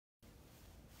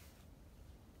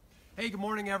Hey, good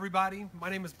morning, everybody. My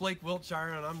name is Blake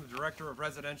Wiltshire, and I'm the Director of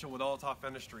Residential with Althoff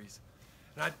Industries.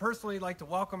 And I'd personally like to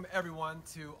welcome everyone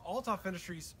to Althoff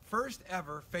Industries' first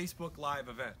ever Facebook Live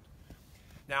event.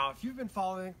 Now, if you've been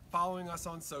following us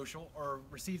on social or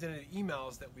received any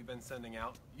emails that we've been sending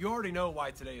out, you already know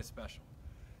why today is special.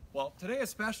 Well, today is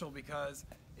special because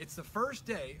it's the first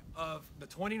day of the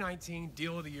 2019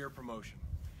 Deal of the Year promotion.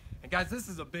 And guys, this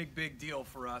is a big deal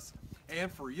for us and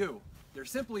for you. There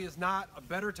simply is not a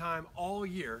better time all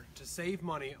year to save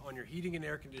money on your heating and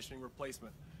air conditioning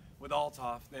replacement with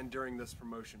Althoff than during this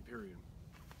promotion period.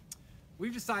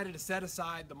 We've decided to set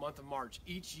aside the month of March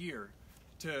each year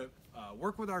to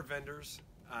work with our vendors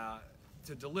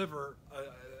to deliver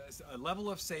a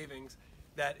level of savings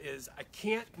that is a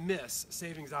can't miss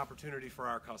savings opportunity for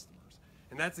our customers.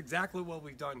 And that's exactly what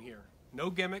we've done here. No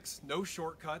gimmicks, no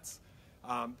shortcuts.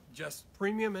 Just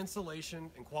premium insulation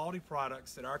and quality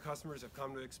products that our customers have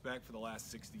come to expect for the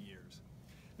last 60 years.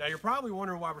 Now, you're probably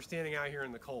wondering why we're standing out here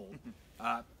in the cold.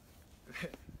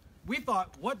 We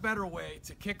thought, what better way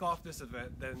to kick off this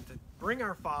event than to bring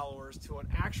our followers to an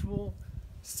actual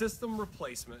system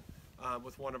replacement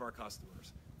with one of our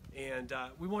customers. And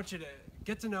we want you to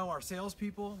get to know our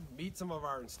salespeople, meet some of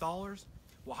our installers.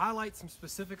 We'll highlight some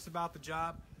specifics about the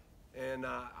job and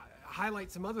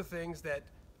highlight some other things that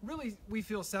really we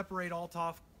feel separate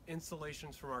Althoff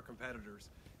installations from our competitors,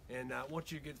 and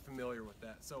want you to get familiar with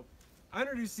that. So I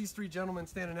introduce these three gentlemen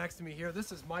standing next to me here.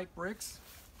 This is Mike Bricks,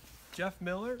 Jeff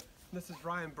Miller, and this is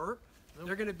Ryan Burke.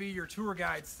 They're going to be your tour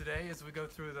guides today as we go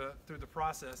through the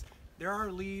process. They're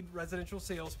our lead residential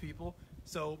salespeople,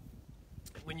 so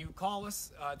when you call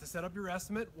us to set up your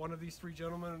estimate, one of these three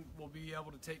gentlemen will be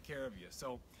able to take care of you.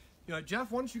 So,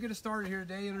 Jeff, why don't you get us started here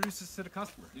today? Introduce us to the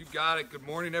customer. You got it. Good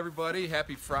morning, everybody.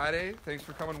 Happy Friday. Thanks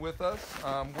for coming with us.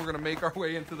 We're going to make our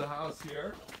way into the house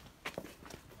here.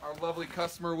 Our lovely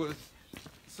customer was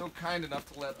so kind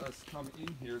enough to let us come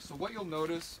in here. So what you'll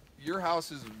notice, your house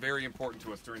is very important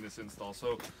to us during this install.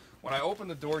 So when I open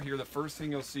the door here, the first thing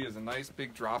you'll see is a nice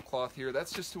big drop cloth here.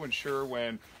 That's just to ensure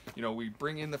when, we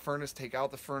bring in the furnace, take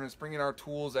out the furnace, bring in our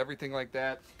tools, everything like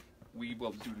that. We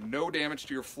will do no damage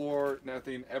to your floor,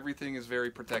 nothing. Everything is very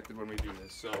protected when we do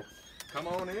this. So come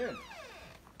on in.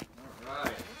 All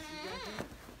right.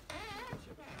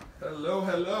 Hello,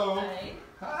 hello. Hi.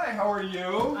 Hi, how are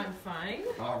you? I'm fine.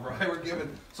 All right, we're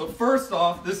giving. So first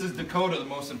off, this is Dakota, the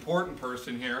most important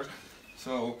person here.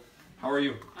 So how are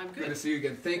you? I'm good. Good to see you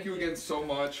again. Thank you again so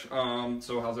much.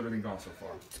 So how's everything going so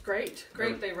far? It's great.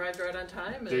 Great. They arrived right on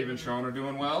time. And Dave and Sean are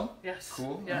doing well? Yes.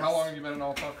 Cool. Yes. And how long have you been an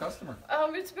Althoff customer?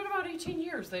 It's been about 18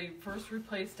 years. They first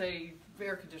replaced a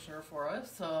air conditioner for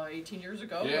us 18 years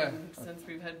ago. Yeah. And since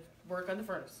we've had work on the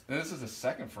furnace. And this is the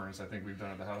second furnace I think we've done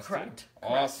at the house. Correct. Too.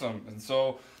 Awesome. And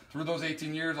so through those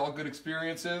 18 years, all good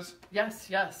experiences? Yes,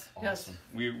 yes, Awesome.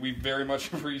 yes. We very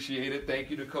much appreciate it. Thank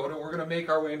you, Dakota. We're going to make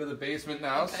our way into the basement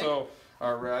now. Okay. So,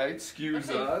 all right, excuse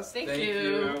us. Thank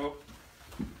you.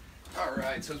 All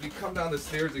right, so as we come down the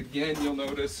stairs again, you'll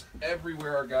notice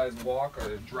everywhere our guys walk are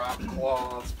the drop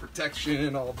cloths,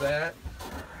 protection, all that. All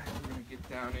right, we're going to get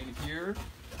down in here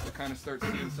to kind of start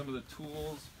seeing some of the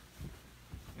tools.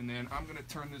 And then I'm going to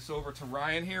turn this over to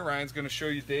Ryan here. Ryan's going to show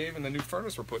you Dave and the new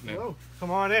furnace we're putting in. Oh,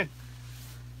 come on in.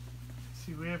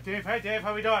 See, we have Dave. Hi, Dave.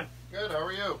 How we doing? Good. How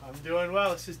are you? I'm doing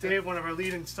well. This is Dave, one of our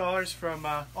lead installers from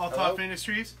Althoff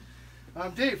Industries.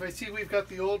 Dave, I see we've got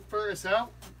the old furnace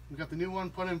out. We've got the new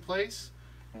one put in place.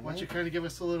 Why don't you kind of give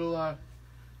us a little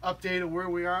update of where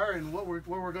we are and where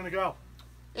we're going to go?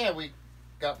 Yeah, we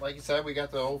got, like you said, we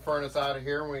got the old furnace out of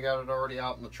here, and we got it already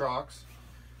out in the trucks.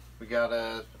 We got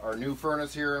our new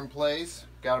furnace here in place.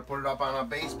 Got to put it up on a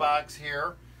base box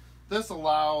here. This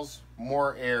allows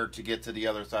more air to get to the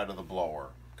other side of the blower.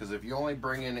 Because if you only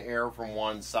bring in air from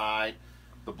one side,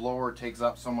 the blower takes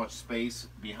up so much space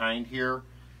behind here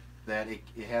that it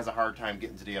has a hard time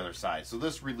getting to the other side. So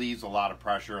this relieves a lot of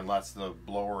pressure and lets the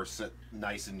blower sit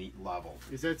nice and neat level.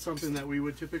 Is that something that we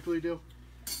would typically do?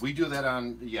 We do that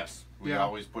on, yes. We Yeah.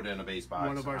 always put in a base box.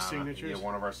 One of our signatures? Yeah,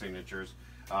 one of our signatures.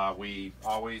 We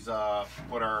always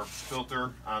put our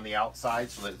filter on the outside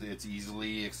so that it's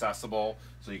easily accessible,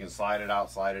 so you can slide it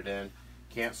out, slide it in.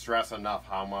 Can't stress enough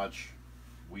how much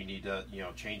we need to,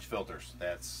 change filters.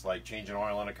 That's like changing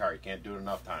oil in a car. You can't do it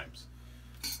enough times.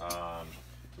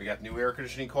 We got new air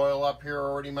conditioning coil up here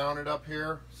already mounted up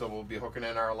here, so we'll be hooking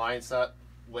in our line set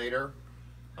later.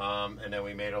 And then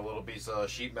we made a little piece of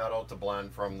sheet metal to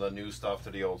blend from the new stuff to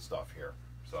the old stuff here.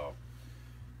 So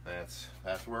that's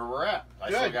where we're at. I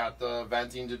still got the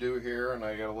venting to do here, and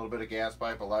I got a little bit of gas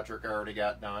pipe, electric I already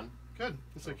got done. Good.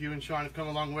 Looks like you and Sean have come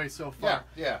a long way so far.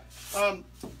 Yeah.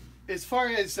 As far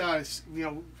as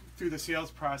through the sales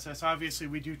process, obviously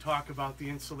we do talk about the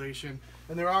installation,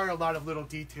 and there are a lot of little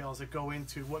details that go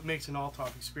into what makes an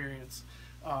Althoff experience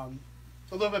a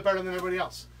little bit better than everybody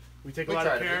else. We take a lot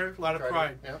of care, a lot of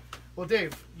pride. Yep. Well,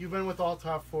 Dave, you've been with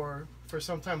Althoff for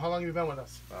some time. How long have you been with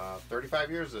us? 35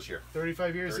 years this year.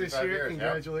 35 years 35 this year. years,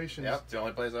 Congratulations. Yep. It's the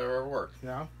only place I've ever worked.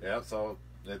 Yeah. Yep. So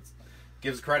it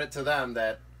gives credit to them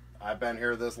that I've been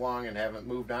here this long and haven't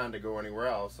moved on to go anywhere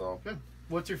else. So Good.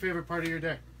 What's your favorite part of your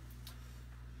day?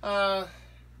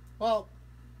 Well,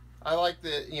 I like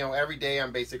that, every day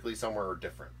I'm basically somewhere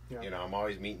different. Yeah. I'm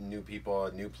always meeting new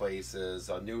people, new places,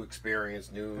 a new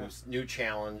experience, new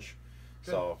challenge.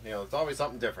 Good. So, it's always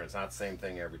something different. It's not the same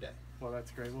thing every day. Well, that's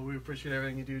great. Well, we appreciate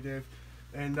everything you do, Dave.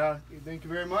 And thank you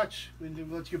very much.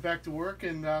 Let's get back to work,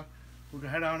 and we'll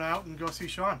head on out and go see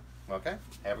Sean. Okay.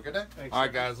 Have a good day. Thanks. All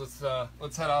right, guys, let's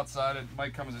head outside. It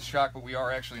might come as a shock, but we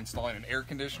are actually installing an air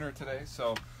conditioner today.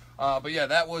 So, but yeah,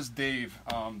 that was Dave.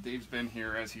 Dave's been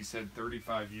here, as he said,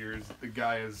 35 years. The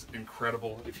guy is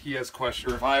incredible. If he has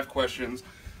questions, or if I have questions,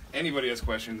 anybody has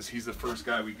questions, he's the first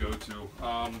guy we go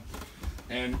to.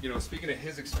 And speaking of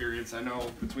his experience, I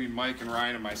know between Mike and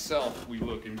Ryan and myself, we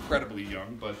look incredibly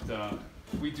young, but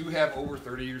we do have over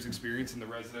 30 years experience in the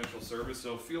residential service,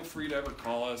 so feel free to ever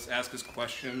call us, ask us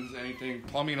questions, anything,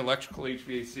 plumbing, electrical,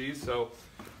 HVAC. So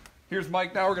here's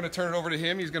Mike now. We're going to turn it over to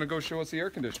him. He's going to go show us the air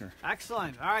conditioner.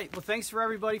 Excellent. All right. Well, thanks for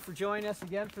everybody for joining us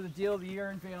again for the deal of the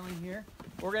year unveiling here.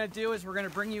 What we're going to do is we're going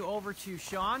to bring you over to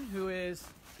Sean, who is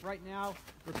right now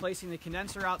replacing the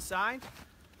condenser outside.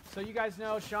 So you guys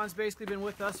know Sean's basically been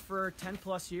with us for 10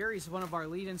 plus years. He's one of our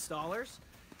lead installers.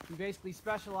 He basically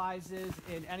specializes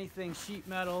in anything sheet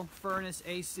metal, furnace,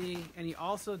 AC, and he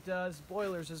also does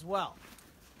boilers as well.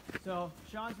 So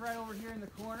Sean's right over here in the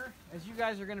corner. As you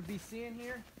guys are going to be seeing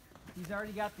here, he's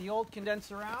already got the old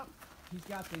condenser out. He's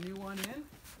got the new one in.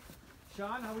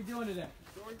 Sean, how we doing today?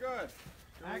 Doing good.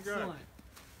 Excellent.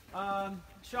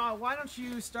 Sean, why don't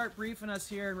you start briefing us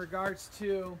here in regards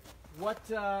to what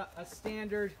a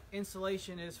standard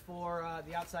installation is for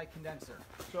the outside condenser?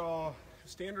 So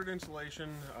standard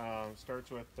installation starts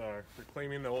with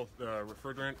reclaiming the old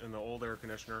refrigerant in the old air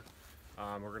conditioner.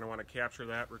 We're going to want to capture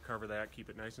that, recover that, keep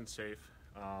it nice and safe.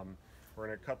 We're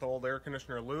going to cut the old air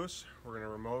conditioner loose. We're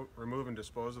going to remove and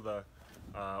dispose of the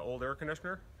old air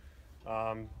conditioner.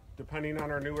 Depending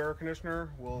on our new air conditioner,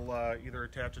 we'll either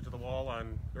attach it to the wall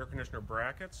on air conditioner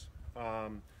brackets,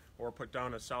 or put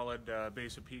down a solid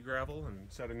base of pea gravel and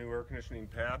set a new air conditioning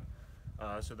pad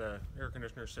so the air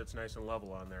conditioner sits nice and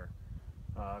level on there.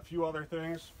 A few other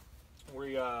things,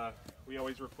 we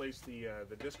always replace the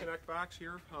disconnect box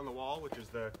here on the wall, which is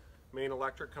the main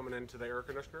electric coming into the air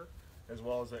conditioner, as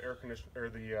well as the air conditioner or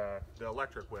the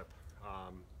electric whip. We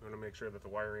want to make sure that the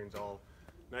wiring's all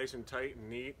nice and tight and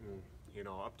neat and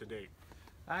up to date.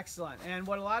 Excellent. And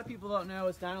what a lot of people don't know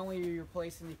is not only are you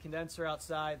replacing the condenser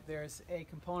outside, there's a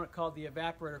component called the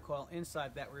evaporator coil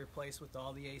inside that we replace with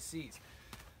all the ACs.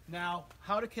 Now,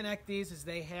 how to connect these is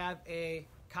they have a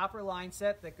copper line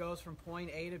set that goes from point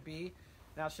A to B.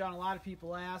 Now, Sean, a lot of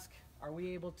people ask, are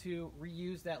we able to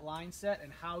reuse that line set,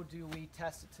 and how do we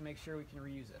test it to make sure we can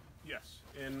reuse it? Yes,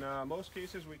 in most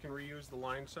cases we can reuse the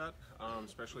line set,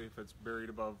 especially if it's buried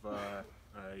above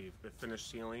a finished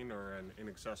ceiling or an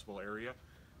inaccessible area.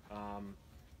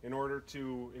 In order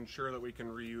to ensure that we can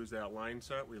reuse that line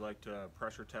set, we like to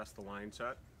pressure test the line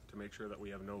set to make sure that we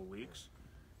have no leaks.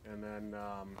 And then,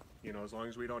 as long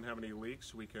as we don't have any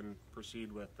leaks, we can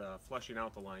proceed with flushing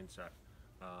out the line set.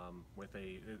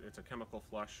 It's a chemical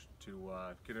flush to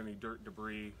get any dirt,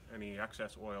 debris, any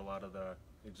excess oil out of the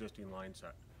existing line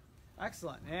set.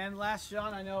 Excellent. And last,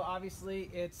 Sean, I know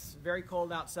obviously it's very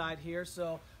cold outside here,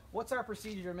 so what's our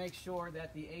procedure to make sure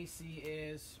that the AC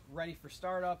is ready for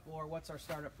startup, or what's our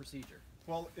startup procedure?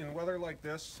 Well, in weather like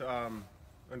this,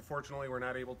 unfortunately we're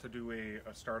not able to do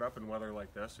a startup in weather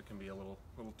like this. It can be a little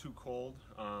too cold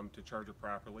to charge it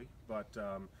properly, but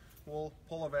we'll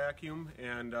pull a vacuum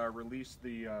and release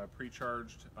the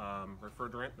pre-charged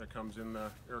refrigerant that comes in the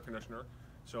air conditioner.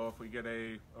 So if we get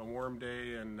a warm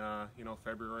day in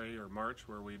February or March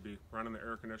where we'd be running the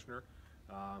air conditioner,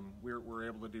 we're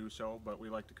able to do so, but we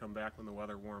like to come back when the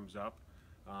weather warms up,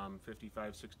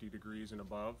 55, 60 degrees and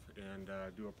above, and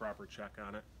do a proper check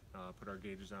on it, put our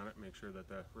gauges on it, make sure that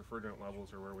the refrigerant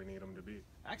levels are where we need them to be.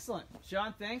 Excellent.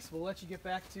 Sean, thanks. We'll let you get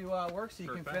back to work so you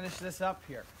can finish this up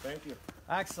here. Thank you.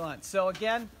 Excellent. So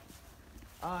again,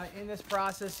 in this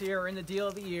process here, in the deal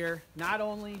of the year, not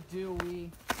only do we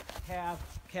have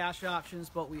cash options,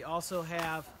 but we also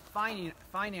have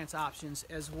finance options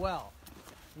as well.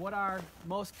 What our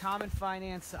most common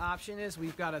finance option is,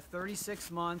 we've got a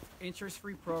 36-month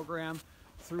interest-free program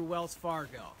through Wells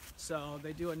Fargo. So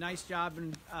they do a nice job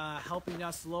in helping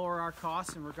us lower our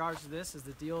costs in regards to this as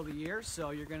the deal of the year.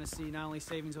 So you're going to see not only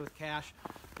savings with cash,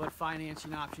 but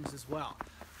financing options as well.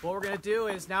 What we're going to do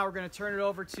is now we're going to turn it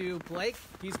over to Blake.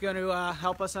 He's going to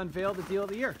help us unveil the deal of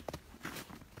the year.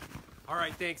 All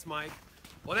right, thanks, Mike.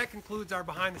 Well, that concludes our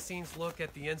behind-the-scenes look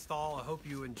at the install. I hope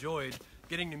you enjoyed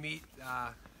getting to meet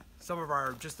some of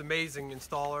our just amazing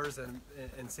installers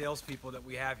and salespeople that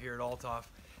we have here at Althoff.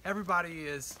 Everybody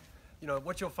is, you know,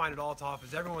 what you'll find at Althoff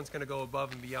is everyone's going to go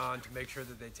above and beyond to make sure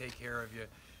that they take care of you,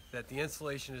 that the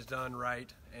installation is done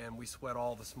right, and we sweat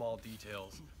all the small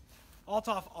details.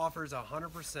 Althoff offers a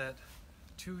 100%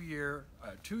 two-year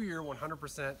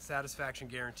 100% satisfaction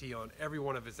guarantee on every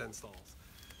one of its installs.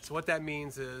 So what that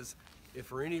means is, if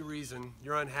for any reason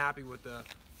you're unhappy with the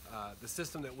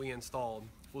system that we installed,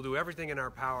 we'll do everything in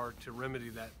our power to remedy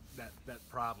that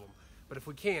problem. But if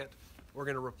we can't, we're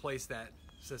going to replace that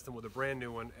system with a brand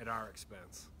new one at our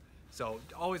expense. So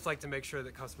always like to make sure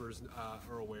that customers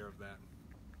are aware of that.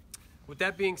 With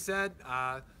that being said,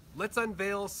 let's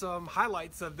unveil some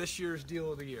highlights of this year's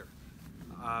deal of the year.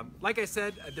 Like I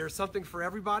said, there's something for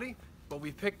everybody, but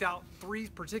we picked out 3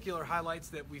 particular highlights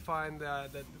that we find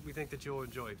that we think that you'll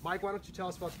enjoy. Mike, why don't you tell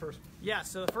us about the first one? Yeah,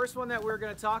 so the first one that we're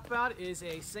going to talk about is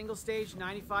a single stage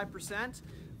 95%.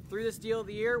 Through this deal of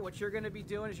the year, what you're going to be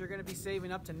doing is you're going to be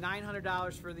saving up to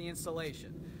 $900 for the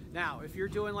installation. Now, if you're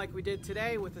doing like we did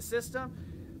today with the system,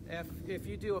 if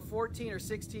you do a 14 or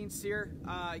 16 SEER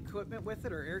equipment with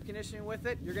it or air conditioning with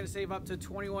it, you're going to save up to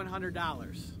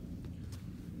 $2,100.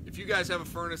 If you guys have a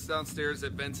furnace downstairs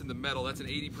that vents into metal, that's an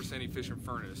 80% efficient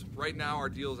furnace. Right now, our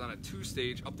deal is on a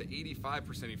 2-stage, up to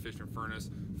 85% efficient furnace.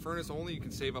 Furnace only, you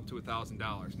can save up to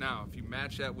 $1,000. Now, if you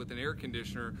match that with an air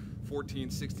conditioner, 14,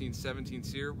 16, 17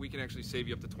 SEER, we can actually save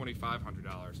you up to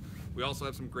 $2,500. We also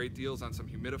have some great deals on some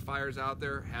humidifiers out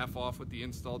there, half off with the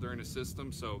install during the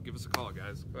system, so give us a call,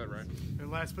 guys. Go ahead, Ryan. And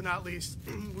last but not least,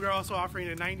 we're also offering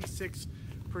a 96%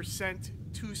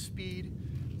 2-speed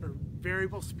or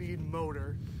variable speed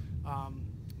motor.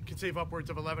 You can save upwards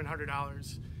of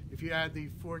 $1,100. If you add the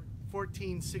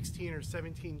 14, 16, or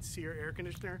 17 SEER air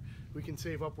conditioner, we can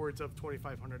save upwards of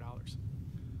 $2,500.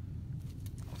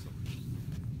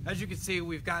 As you can see,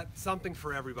 we've got something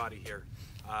for everybody here.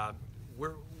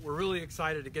 We're really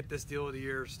excited to get this deal of the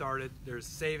year started. There's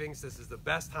savings. This is the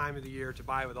best time of the year to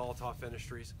buy with Althoff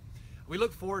Industries. We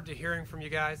look forward to hearing from you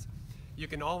guys. You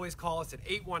can always call us at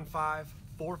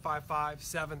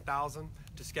 815-455-7000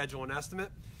 to schedule an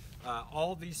estimate.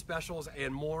 All these specials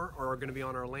and more are going to be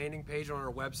on our landing page on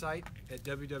our website at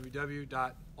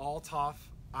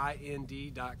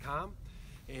www.althoffind.com,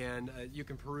 and you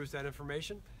can peruse that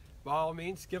information. By all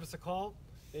means, give us a call,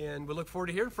 and we look forward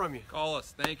to hearing from you. Call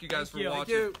us. Thank you guys for watching. Thank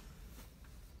you.